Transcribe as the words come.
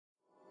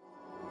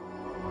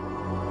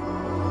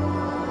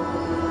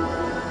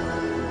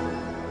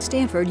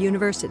Stanford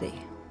University.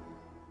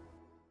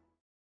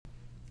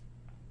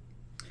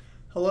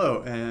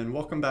 Hello, and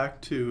welcome back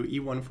to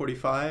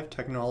E145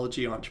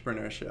 Technology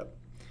Entrepreneurship.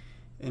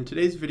 In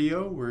today's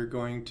video, we're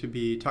going to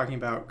be talking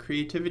about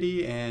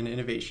creativity and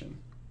innovation.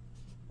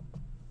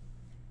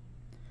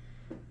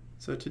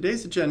 So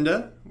today's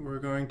agenda, we're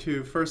going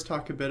to first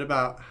talk a bit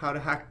about how to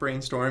hack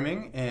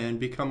brainstorming and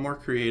become more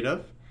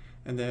creative,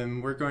 and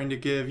then we're going to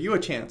give you a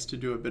chance to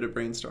do a bit of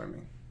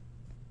brainstorming.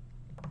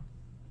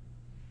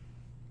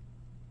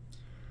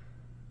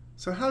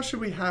 So how should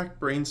we hack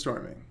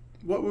brainstorming?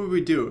 What would we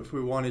do if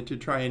we wanted to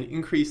try and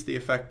increase the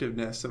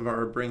effectiveness of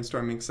our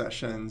brainstorming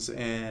sessions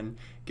and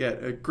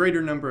get a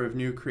greater number of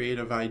new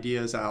creative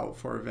ideas out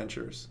for our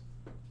ventures?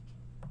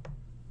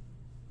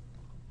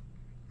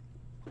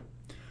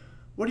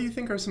 What do you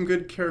think are some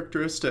good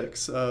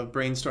characteristics of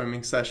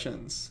brainstorming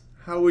sessions?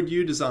 How would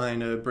you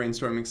design a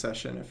brainstorming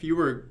session if you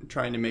were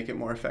trying to make it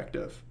more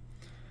effective?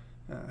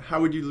 How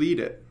would you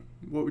lead it?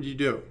 What would you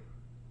do?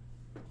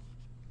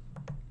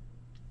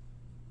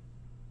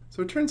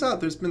 So it turns out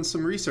there's been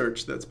some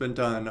research that's been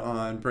done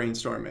on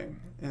brainstorming.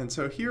 And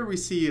so here we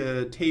see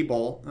a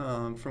table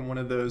from one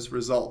of those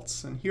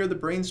results. And here the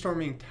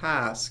brainstorming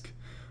task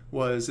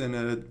was in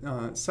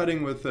a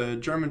setting with a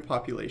German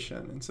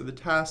population. And so the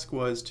task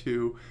was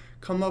to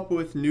come up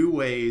with new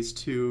ways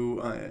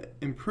to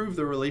improve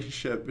the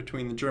relationship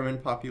between the German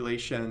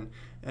population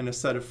and a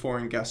set of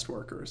foreign guest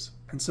workers.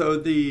 And so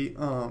the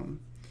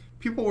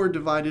people were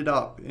divided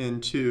up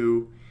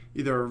into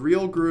either a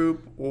real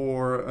group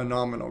or a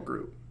nominal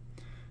group.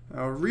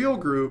 Now, a real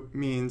group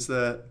means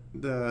that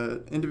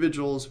the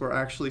individuals were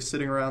actually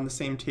sitting around the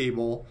same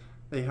table.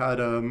 They had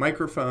a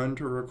microphone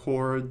to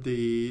record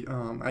the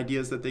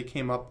ideas that they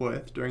came up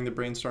with during the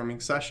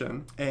brainstorming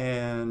session.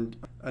 And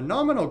a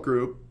nominal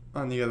group,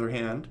 on the other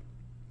hand,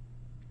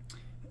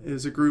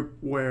 is a group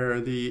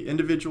where the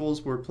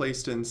individuals were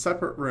placed in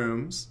separate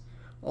rooms,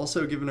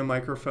 also given a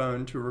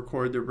microphone to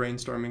record their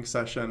brainstorming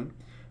session,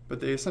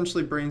 but they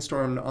essentially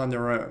brainstormed on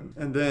their own.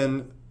 And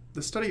then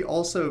the study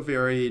also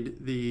varied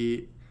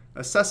the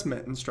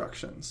assessment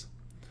instructions.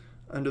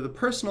 Under the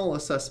personal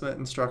assessment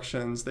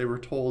instructions, they were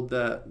told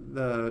that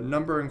the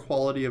number and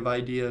quality of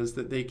ideas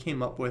that they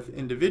came up with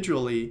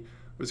individually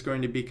was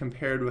going to be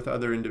compared with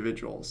other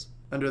individuals.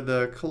 Under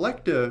the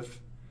collective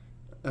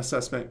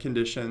assessment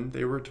condition,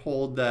 they were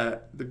told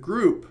that the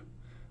group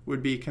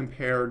would be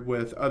compared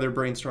with other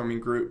brainstorming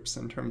groups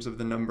in terms of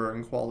the number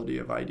and quality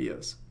of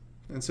ideas.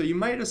 And so you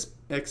might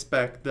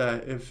expect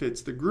that if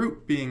it's the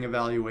group being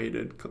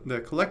evaluated,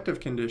 the collective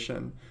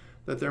condition,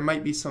 that there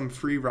might be some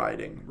free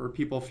riding where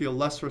people feel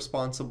less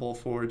responsible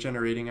for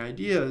generating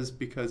ideas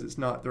because it's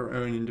not their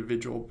own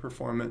individual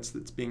performance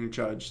that's being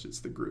judged, it's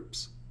the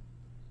group's.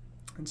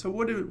 And so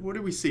what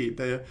do we see?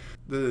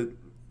 The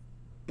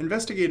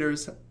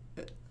investigators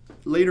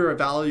later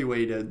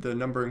evaluated the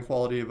number and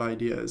quality of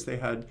ideas. They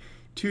had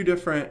two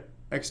different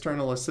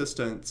external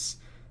assistants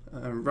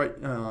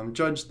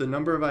judge the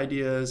number of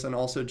ideas and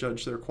also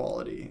judge their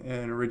quality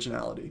and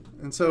originality.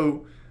 And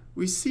so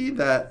we see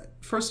that,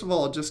 first of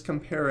all, just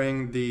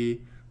comparing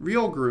the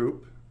real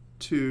group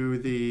to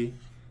the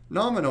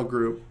nominal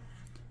group,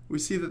 we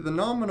see that the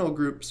nominal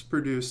groups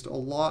produced a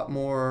lot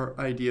more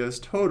ideas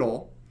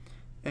total,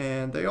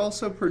 and they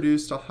also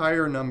produced a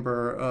higher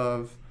number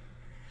of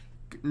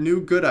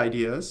new good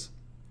ideas.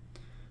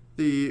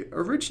 The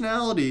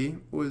originality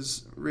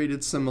was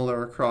rated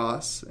similar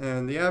across,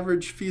 and the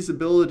average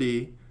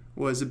feasibility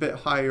was a bit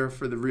higher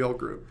for the real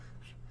group.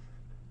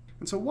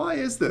 And so why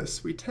is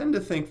this? We tend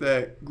to think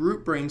that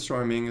group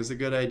brainstorming is a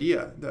good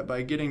idea, that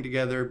by getting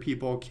together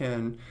people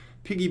can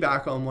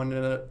piggyback on one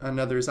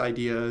another's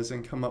ideas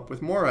and come up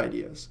with more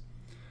ideas.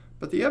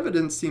 But the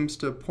evidence seems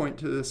to point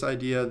to this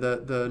idea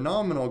that the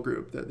nominal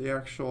group, that the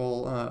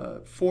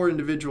actual 4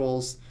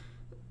 individuals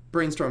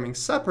brainstorming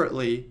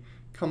separately,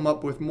 come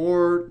up with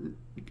more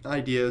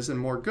ideas and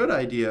more good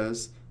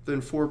ideas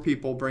than 4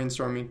 people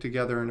brainstorming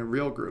together in a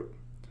real group.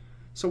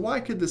 So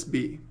why could this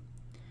be?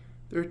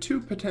 There are 2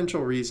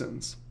 potential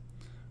reasons.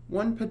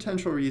 One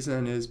potential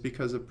reason is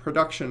because of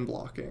production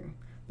blocking,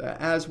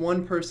 that as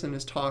one person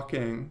is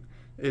talking,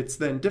 it's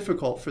then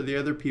difficult for the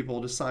other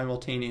people to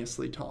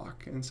simultaneously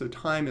talk. And so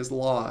time is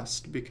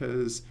lost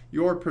because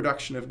your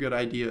production of good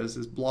ideas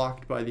is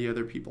blocked by the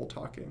other people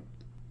talking.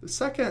 The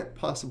second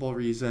possible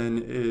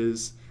reason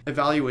is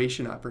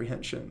evaluation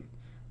apprehension,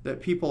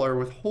 that people are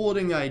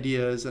withholding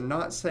ideas and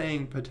not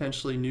saying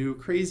potentially new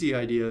crazy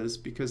ideas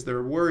because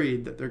they're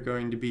worried that they're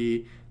going to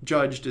be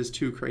judged as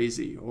too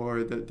crazy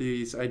or that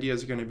these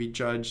ideas are going to be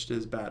judged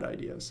as bad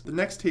ideas. The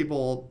next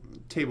tables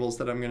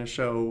that I'm going to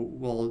show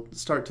will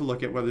start to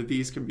look at whether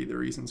these can be the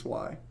reasons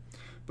why.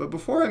 But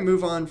before I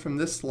move on from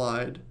this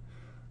slide,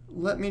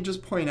 let me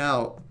just point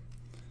out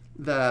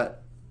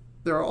that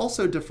there are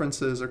also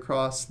differences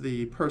across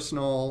the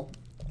personal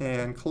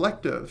and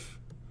collective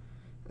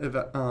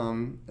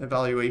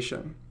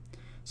evaluation.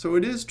 So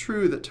it is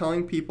true that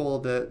telling people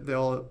that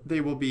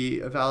they will be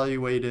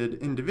evaluated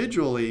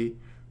individually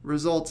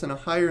results in a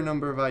higher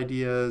number of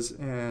ideas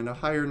and a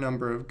higher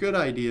number of good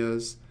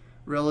ideas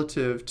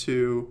relative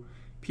to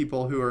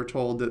people who are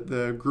told that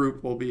the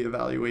group will be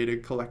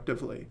evaluated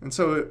collectively. And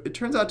so it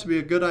turns out to be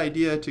a good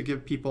idea to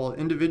give people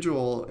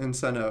individual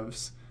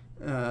incentives,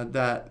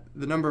 that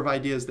the number of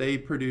ideas they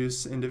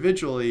produce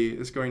individually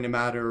is going to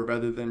matter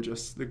rather than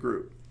just the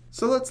group.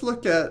 So let's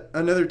look at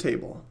another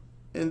table.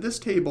 In this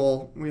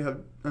table, we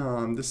have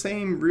the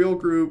same real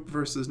group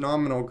versus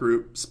nominal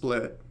group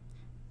split.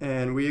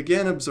 And we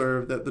again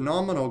observe that the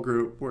nominal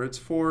group, where it's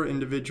 4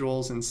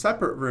 individuals in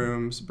separate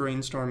rooms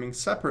brainstorming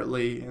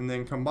separately and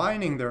then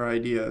combining their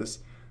ideas,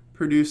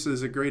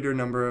 produces a greater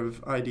number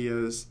of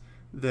ideas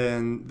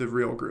than the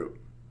real group.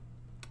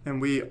 And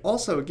we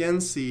also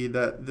again see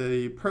that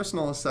the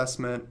personal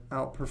assessment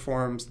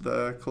outperforms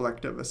the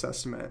collective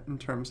assessment in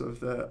terms of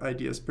the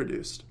ideas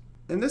produced.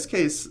 In this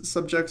case,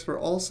 subjects were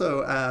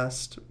also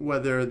asked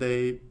whether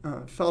they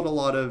felt a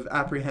lot of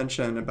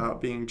apprehension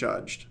about being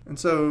judged. And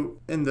so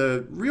in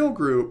the real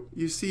group,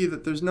 you see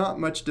that there's not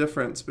much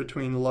difference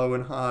between low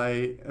and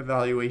high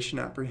evaluation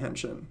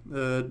apprehension.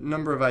 The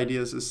number of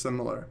ideas is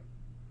similar.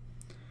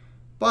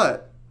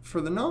 But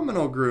for the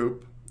nominal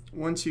group,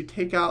 once you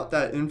take out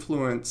that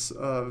influence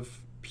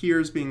of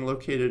peers being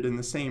located in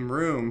the same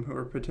room who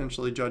are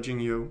potentially judging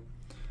you,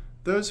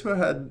 those who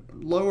had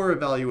lower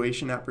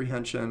evaluation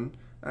apprehension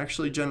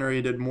actually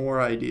generated more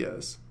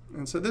ideas.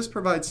 And so this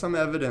provides some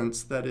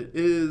evidence that it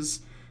is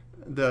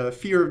the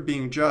fear of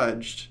being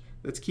judged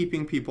that's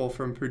keeping people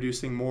from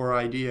producing more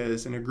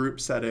ideas in a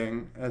group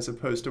setting as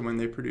opposed to when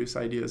they produce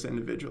ideas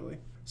individually.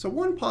 So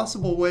one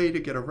possible way to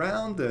get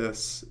around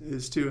this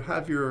is to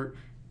have your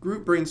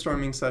group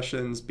brainstorming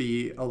sessions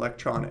be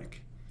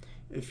electronic.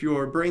 If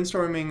you're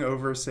brainstorming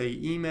over, say,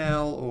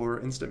 email or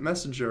instant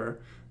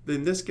messenger,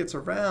 then this gets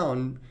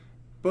around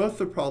both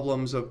the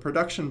problems of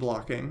production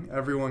blocking,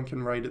 everyone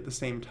can write at the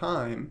same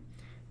time,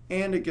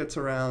 and it gets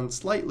around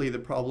slightly the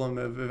problem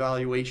of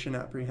evaluation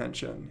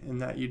apprehension, in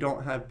that you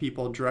don't have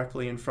people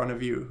directly in front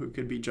of you who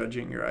could be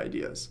judging your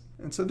ideas.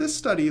 And so this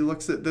study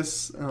looks at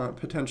this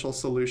potential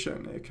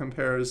solution. It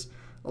compares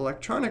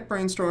electronic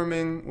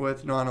brainstorming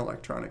with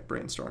non-electronic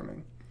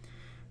brainstorming.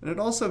 And it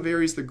also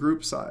varies the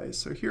group size.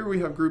 So here we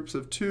have groups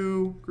of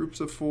 2, groups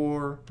of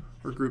 4,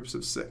 or groups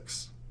of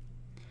 6.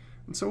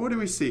 And so what do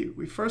we see?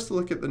 We first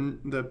look at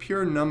the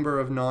pure number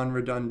of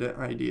non-redundant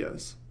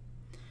ideas.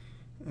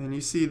 And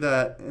you see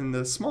that in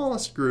the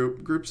smallest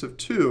group, groups of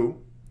 2,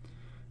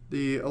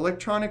 the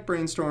electronic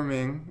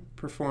brainstorming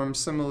performs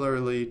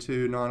similarly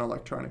to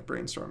non-electronic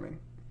brainstorming.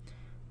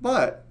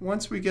 But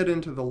once we get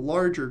into the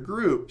larger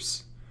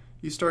groups,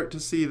 you start to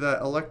see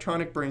that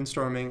electronic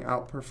brainstorming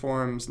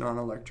outperforms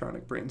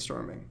non-electronic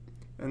brainstorming.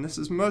 And this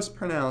is most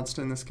pronounced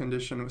in this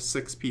condition with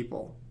 6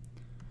 people.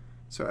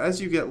 So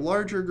as you get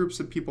larger groups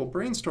of people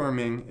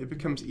brainstorming, it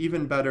becomes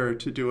even better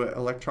to do it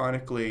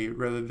electronically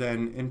rather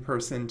than in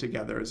person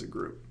together as a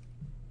group.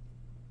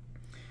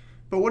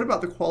 But what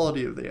about the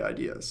quality of the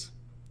ideas?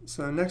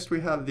 So next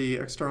we have the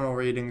external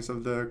ratings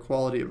of the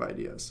quality of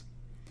ideas.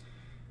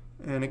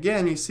 And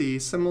again, you see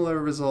similar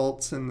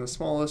results in the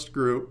smallest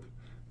group,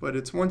 but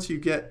it's once you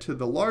get to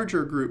the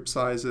larger group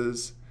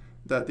sizes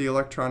that the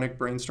electronic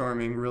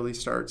brainstorming really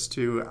starts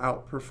to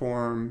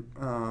outperform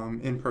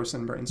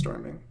in-person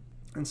brainstorming.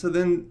 And so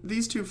then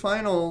these two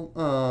final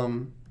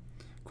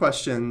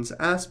questions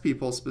ask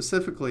people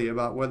specifically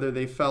about whether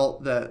they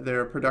felt that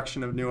their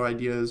production of new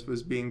ideas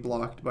was being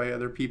blocked by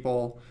other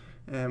people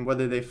and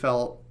whether they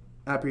felt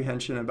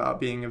apprehension about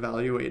being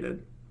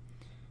evaluated.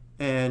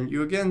 And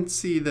you again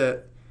see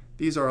that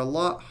these are a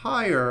lot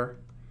higher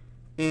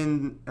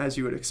in, as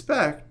you would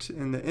expect,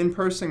 in the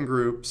in-person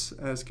groups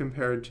as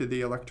compared to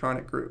the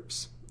electronic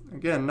groups.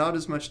 Again, not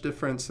as much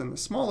difference in the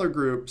smaller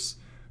groups,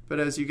 but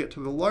as you get to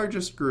the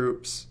largest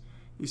groups,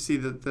 you see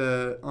that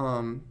the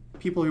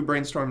people who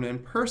brainstormed in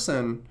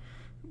person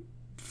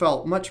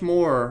felt much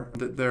more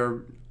that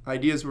their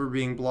ideas were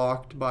being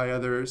blocked by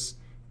others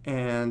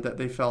and that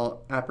they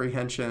felt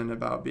apprehension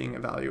about being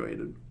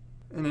evaluated.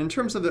 And in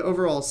terms of the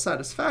overall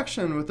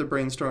satisfaction with the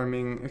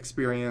brainstorming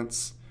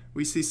experience,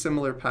 we see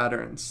similar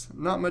patterns.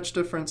 Not much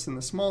difference in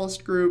the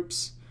smallest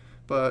groups,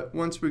 but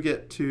once we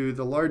get to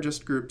the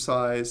largest group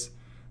size,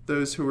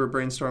 those who were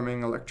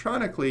brainstorming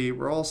electronically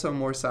were also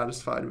more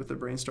satisfied with the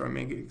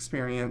brainstorming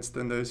experience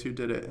than those who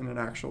did it in an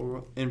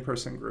actual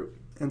in-person group.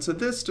 And so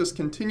this just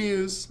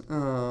continues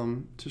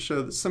to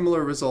show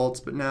similar results,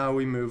 but now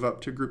we move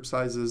up to group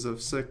sizes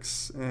of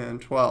 6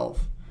 and 12.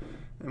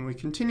 And we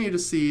continue to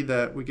see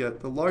that we get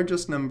the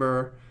largest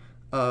number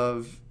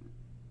of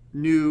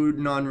new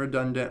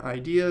non-redundant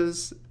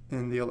ideas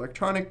in the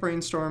electronic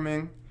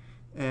brainstorming,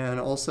 and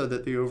also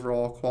that the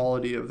overall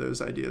quality of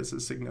those ideas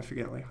is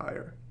significantly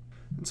higher.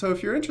 And so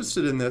if you're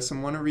interested in this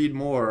and want to read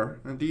more,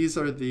 these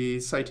are the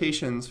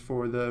citations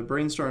for the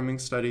brainstorming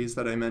studies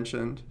that I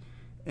mentioned.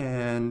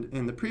 And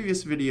in the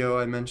previous video,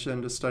 I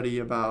mentioned a study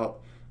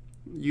about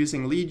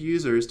using lead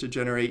users to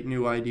generate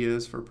new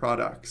ideas for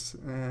products,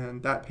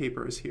 and that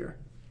paper is here.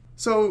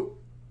 So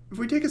if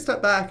we take a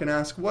step back and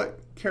ask what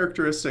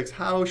characteristics,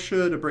 how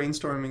should a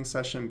brainstorming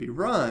session be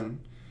run,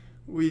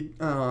 we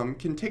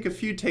can take a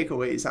few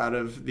takeaways out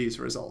of these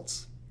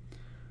results.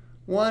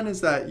 One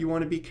is that you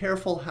want to be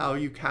careful how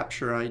you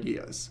capture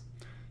ideas.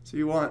 So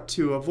you want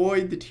to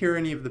avoid the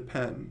tyranny of the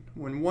pen.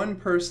 When one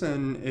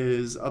person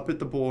is up at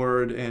the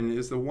board and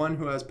is the one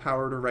who has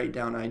power to write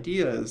down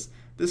ideas,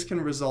 this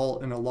can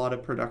result in a lot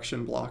of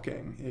production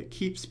blocking. It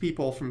keeps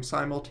people from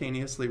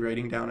simultaneously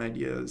writing down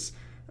ideas,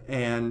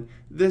 and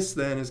this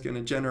then is going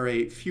to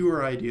generate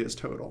fewer ideas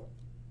total.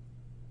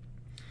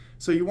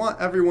 So you want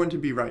everyone to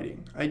be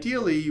writing.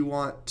 Ideally, you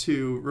want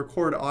to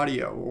record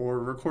audio or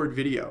record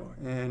video,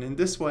 and in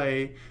this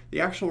way, the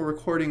actual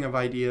recording of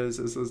ideas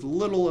is as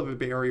little of a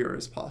barrier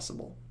as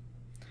possible.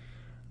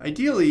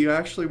 Ideally, you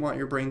actually want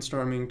your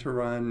brainstorming to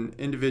run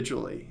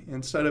individually.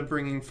 Instead of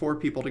bringing 4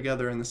 people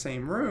together in the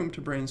same room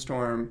to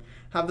brainstorm,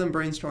 have them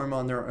brainstorm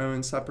on their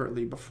own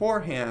separately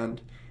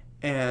beforehand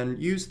and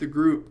use the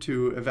group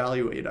to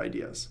evaluate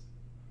ideas.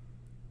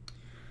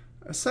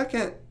 A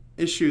second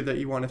issue that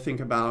you want to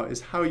think about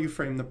is how you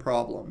frame the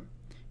problem.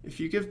 If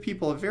you give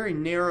people a very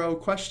narrow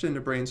question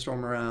to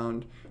brainstorm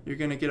around, you're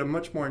going to get a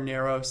much more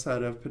narrow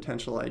set of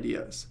potential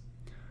ideas.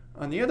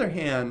 On the other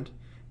hand,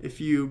 if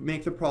you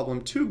make the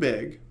problem too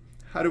big,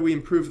 how do we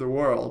improve the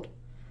world,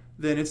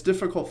 then it's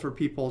difficult for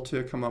people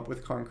to come up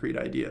with concrete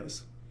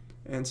ideas.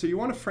 And so you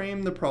want to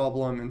frame the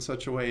problem in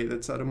such a way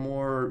that's at a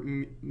more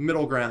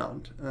middle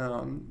ground,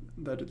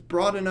 that it's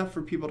broad enough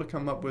for people to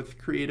come up with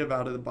creative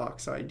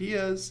out-of-the-box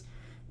ideas,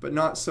 but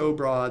not so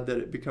broad that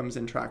it becomes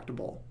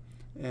intractable,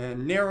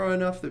 and narrow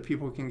enough that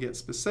people can get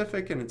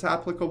specific and it's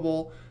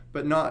applicable,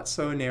 but not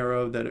so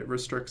narrow that it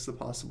restricts the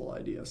possible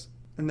ideas.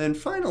 And then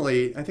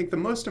finally, I think the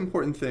most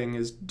important thing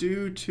is,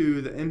 due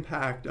to the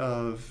impact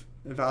of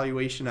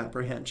evaluation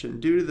apprehension,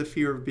 due to the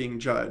fear of being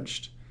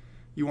judged,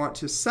 you want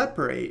to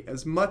separate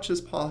as much as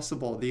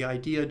possible the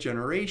idea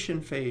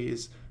generation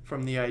phase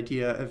from the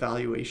idea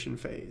evaluation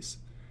phase.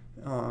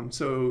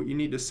 So you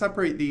need to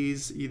separate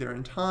these either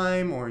in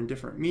time or in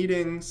different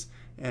meetings,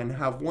 and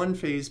have one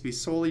phase be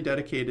solely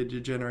dedicated to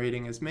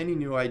generating as many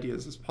new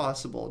ideas as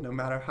possible, no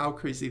matter how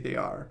crazy they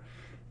are.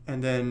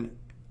 And then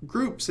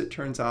groups, it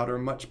turns out, are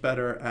much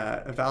better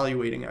at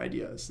evaluating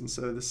ideas. And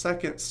so the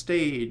second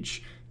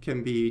stage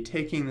can be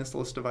taking this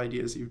list of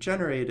ideas you've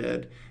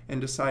generated and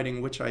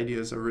deciding which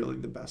ideas are really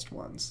the best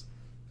ones.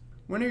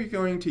 When are you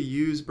going to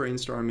use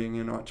brainstorming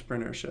in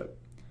entrepreneurship?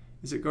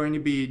 Is it going to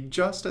be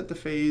just at the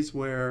phase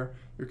where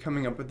you're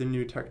coming up with a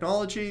new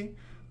technology,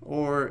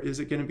 or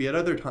is it going to be at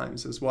other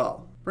times as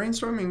well?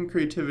 Brainstorming and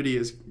creativity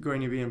is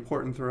going to be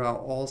important throughout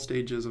all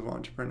stages of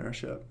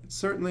entrepreneurship. It's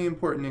certainly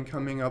important in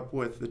coming up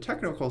with the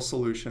technical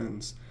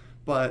solutions,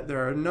 but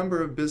there are a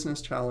number of business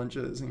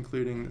challenges,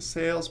 including the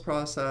sales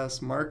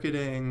process,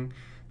 marketing,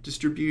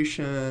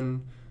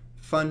 distribution,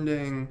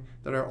 funding,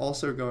 that are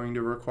also going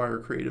to require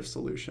creative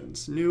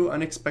solutions. New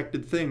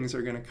unexpected things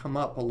are going to come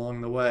up along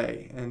the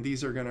way, and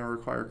these are going to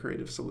require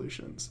creative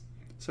solutions.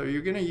 So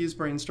you're going to use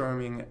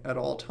brainstorming at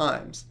all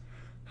times.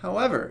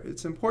 However,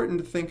 it's important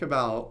to think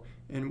about,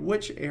 in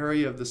which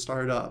area of the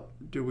startup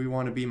do we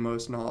want to be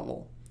most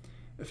novel.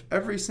 If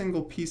every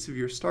single piece of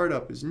your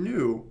startup is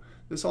new,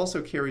 this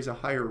also carries a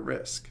higher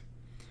risk.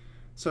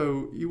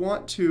 So you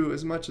want to,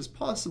 as much as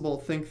possible,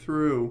 think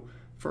through,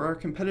 for our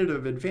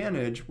competitive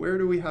advantage, where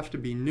do we have to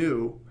be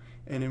new,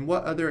 and in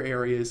what other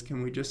areas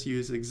can we just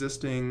use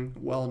existing,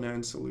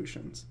 well-known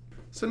solutions?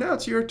 So now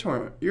it's your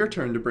turn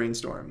to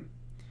brainstorm.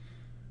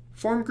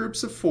 Form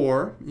groups of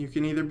 4. You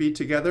can either be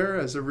together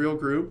as a real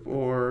group,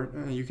 or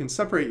you can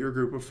separate your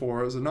group of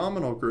 4 as a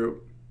nominal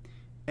group.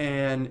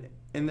 And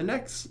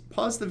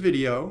pause the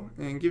video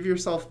and give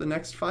yourself the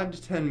next 5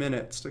 to 10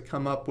 minutes to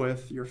come up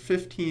with your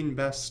 15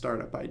 best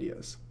startup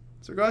ideas.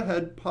 So go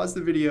ahead, pause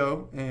the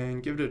video,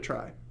 and give it a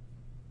try.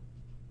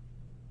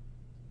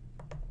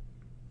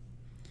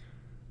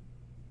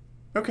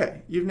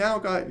 Okay, you've now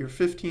got your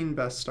 15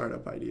 best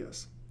startup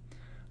ideas.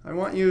 I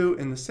want you,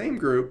 in the same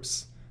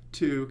groups,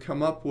 to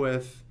come up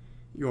with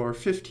your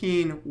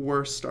 15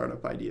 worst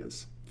startup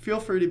ideas. Feel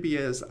free to be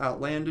as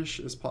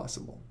outlandish as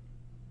possible.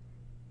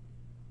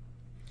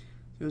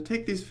 You'll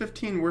take these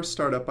 15 worst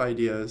startup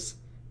ideas,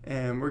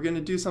 and we're going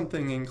to do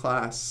something in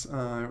class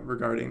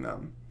regarding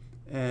them.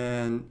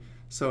 And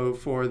so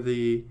for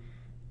the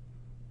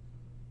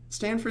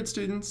Stanford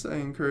students, I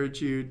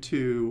encourage you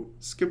to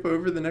skip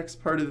over the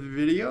next part of the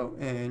video,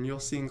 and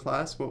you'll see in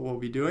class what we'll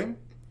be doing.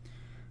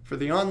 For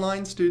the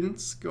online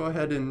students, go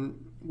ahead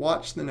and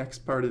watch the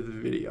next part of the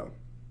video.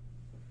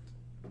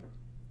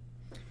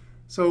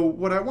 So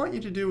what I want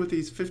you to do with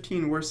these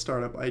 15 worst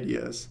startup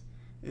ideas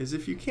is,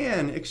 if you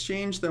can,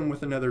 exchange them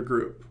with another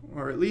group,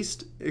 or at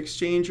least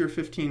exchange your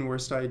 15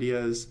 worst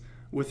ideas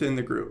within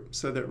the group,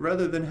 so that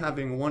rather than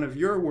having one of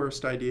your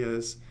worst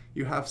ideas,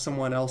 you have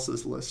someone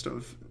else's list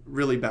of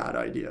really bad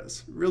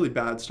ideas, really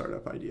bad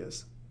startup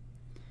ideas.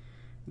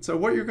 And so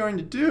what you're going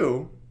to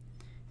do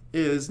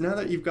is, now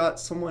that you've got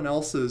someone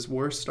else's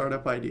worst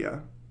startup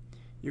idea,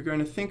 you're going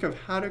to think of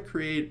how to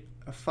create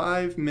a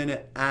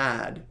 5-minute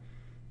ad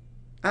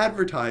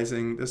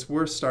advertising this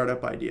worst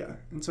startup idea.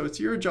 And so it's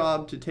your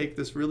job to take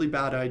this really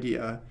bad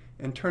idea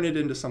and turn it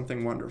into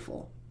something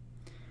wonderful.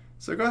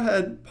 So go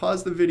ahead,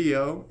 pause the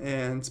video,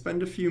 and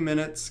spend a few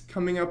minutes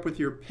coming up with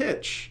your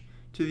pitch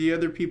to the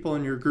other people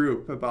in your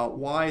group about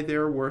why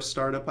their worst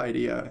startup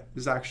idea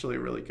is actually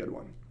a really good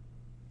one.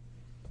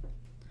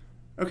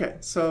 Okay,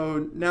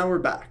 so now we're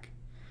back.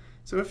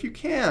 So if you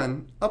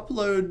can,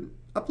 upload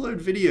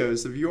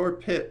videos of your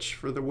pitch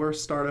for the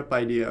worst startup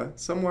idea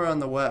somewhere on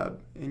the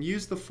web, and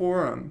use the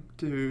forum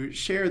to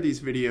share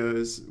these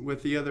videos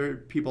with the other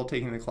people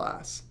taking the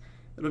class.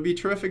 It'll be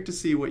terrific to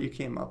see what you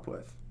came up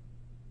with.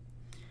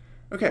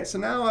 Okay, so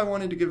now I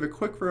wanted to give a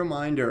quick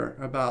reminder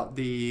about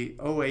the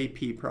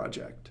OAP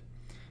project.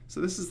 So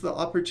this is the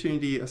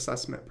Opportunity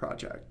Assessment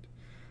Project.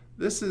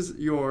 This is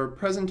your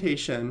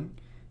presentation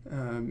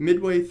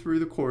midway through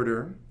the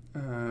quarter.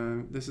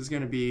 This is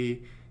going to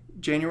be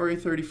January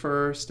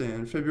 31st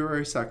and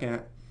February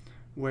 2nd,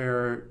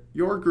 where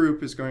your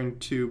group is going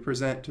to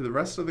present to the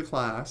rest of the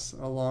class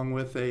along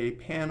with a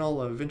panel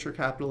of venture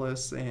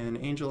capitalists and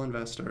angel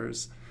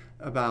investors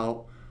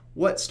about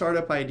what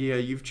startup idea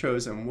you've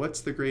chosen, what's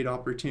the great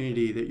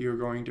opportunity that you're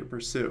going to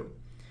pursue.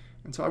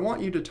 And so I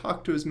want you to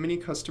talk to as many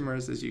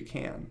customers as you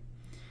can.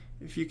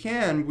 If you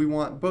can, we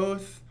want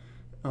both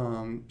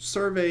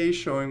surveys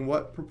showing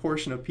what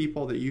proportion of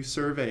people that you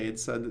surveyed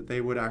said that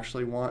they would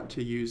actually want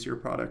to use your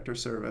product or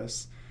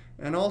service,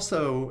 and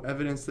also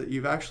evidence that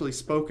you've actually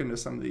spoken to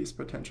some of these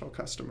potential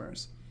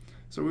customers.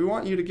 So we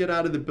want you to get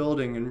out of the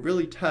building and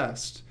really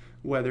test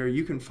whether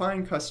you can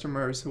find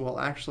customers who will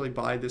actually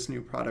buy this new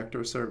product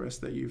or service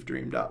that you've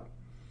dreamed up.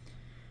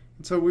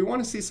 And so we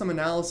want to see some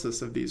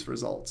analysis of these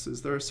results.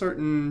 Is there a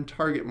certain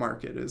target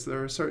market? Is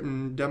there a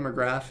certain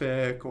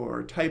demographic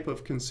or type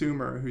of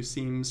consumer who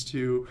seems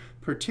to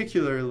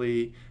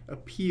particularly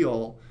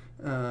appeal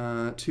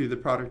to the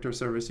product or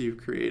service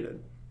you've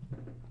created?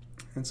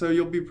 And so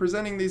you'll be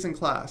presenting these in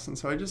class. And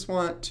so I just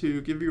want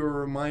to give you a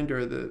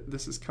reminder that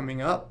this is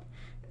coming up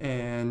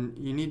and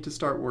you need to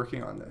start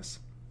working on this.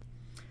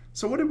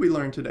 So what did we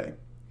learn today?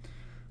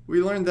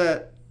 We learned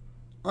that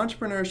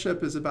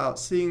entrepreneurship is about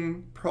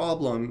seeing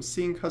problems,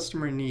 seeing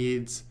customer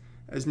needs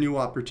as new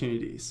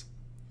opportunities.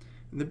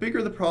 And the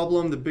bigger the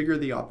problem, the bigger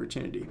the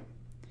opportunity.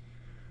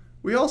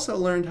 We also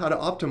learned how to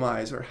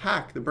optimize or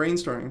hack the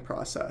brainstorming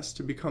process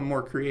to become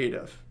more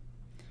creative.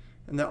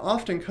 And that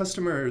often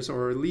customers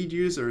or lead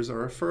users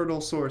are a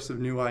fertile source of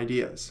new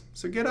ideas.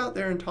 So get out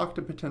there and talk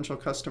to potential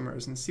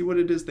customers and see what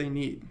it is they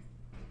need.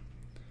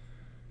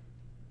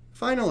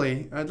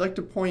 Finally, I'd like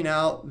to point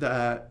out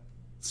that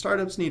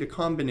startups need a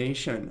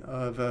combination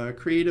of a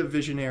creative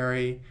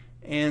visionary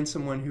and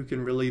someone who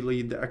can really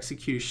lead the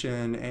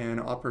execution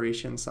and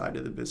operation side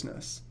of the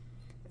business.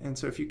 And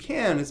so if you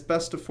can, it's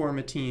best to form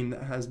a team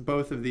that has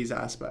both of these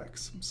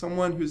aspects.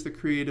 Someone who's the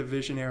creative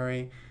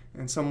visionary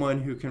and someone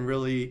who can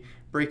really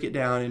break it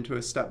down into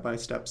a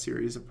step-by-step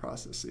series of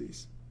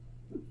processes.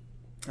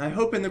 I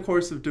hope in the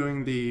course of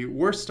doing the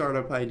worst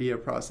startup idea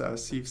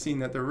process, you've seen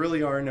that there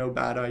really are no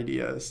bad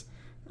ideas,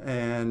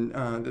 and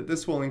that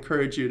this will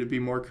encourage you to be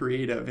more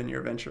creative in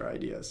your venture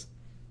ideas.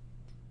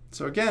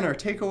 So again, our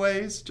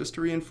takeaways, just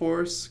to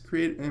reinforce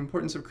the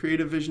importance of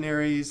creative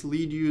visionaries,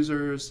 lead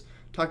users,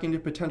 talking to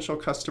potential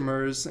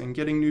customers, and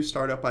getting new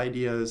startup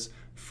ideas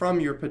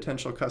from your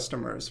potential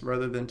customers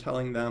rather than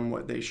telling them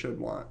what they should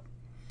want.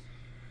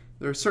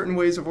 There are certain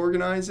ways of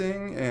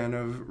organizing and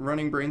of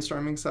running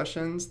brainstorming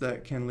sessions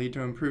that can lead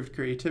to improved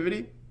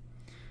creativity.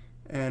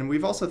 And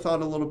we've also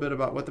thought a little bit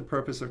about what the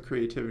purpose of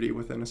creativity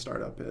within a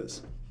startup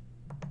is.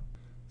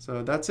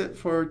 So that's it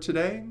for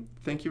today.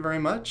 Thank you very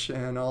much,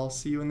 and I'll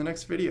see you in the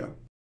next video.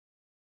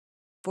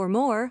 For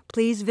more,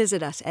 please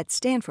visit us at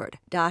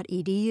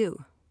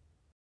stanford.edu.